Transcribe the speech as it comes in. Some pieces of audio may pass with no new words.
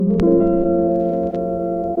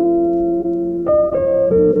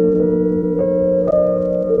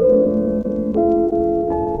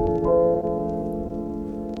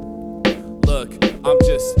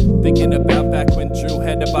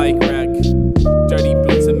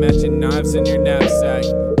drives in your knapsack,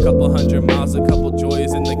 couple 100 miles, a couple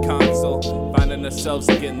joys in the console, finding ourselves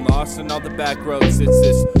getting lost in all the back roads. It's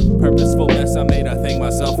this purposeful mess I made, I thank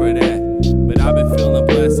myself for that. But I've been feeling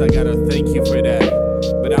blessed, I gotta thank you for that.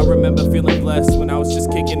 But I remember feeling blessed when I was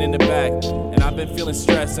just kicking in the back, and I've been feeling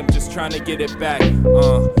stressed, I'm just trying to get it back.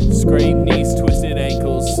 Scraped knees, twisted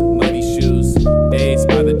ankles, muddy shoes, days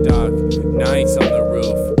by the dock, nights on the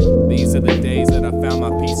roof. These are the days that I found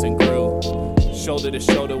my peace and grew. Shoulder to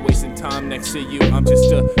shoulder, wasting time next to you. I'm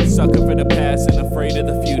just a sucker for the past and afraid of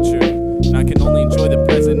the future, and I can only enjoy the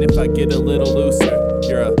present if I get a little looser.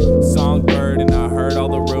 You're a songbird and I heard all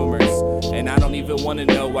the rumors, and I don't even wanna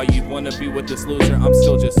know why you'd wanna be with this loser. I'm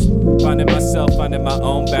still just finding myself, finding my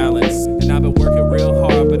own balance, and I've been working real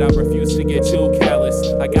hard, but I refuse to get too callous.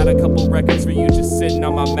 I got a couple records for you just sitting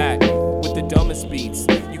on my Mac with the dumbest beats.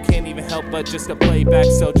 You can't even help but just a playback,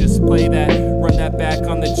 so just play that, run that back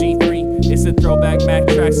on the G3. It's a throwback Mac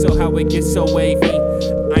track, so how it gets so wavy.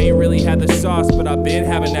 I ain't really had the sauce, but I've been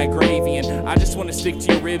having that gravy, and I just wanna stick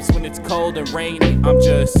to your ribs when it's cold and rainy. I'm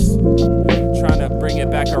just trying to bring it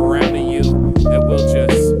back around to you, and we'll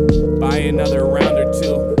just buy another round or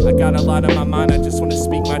two. I got a lot on my mind, I just wanna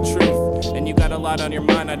speak my truth, and you got a lot on your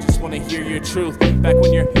mind, I just wanna hear your truth. Back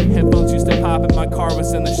when your headphones used to pop and my car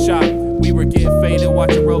was in the shop, we were getting faded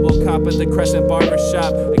watching Robocop at the Crescent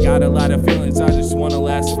barbershop. I got a lot of feelings, I just wanna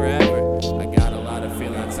last forever.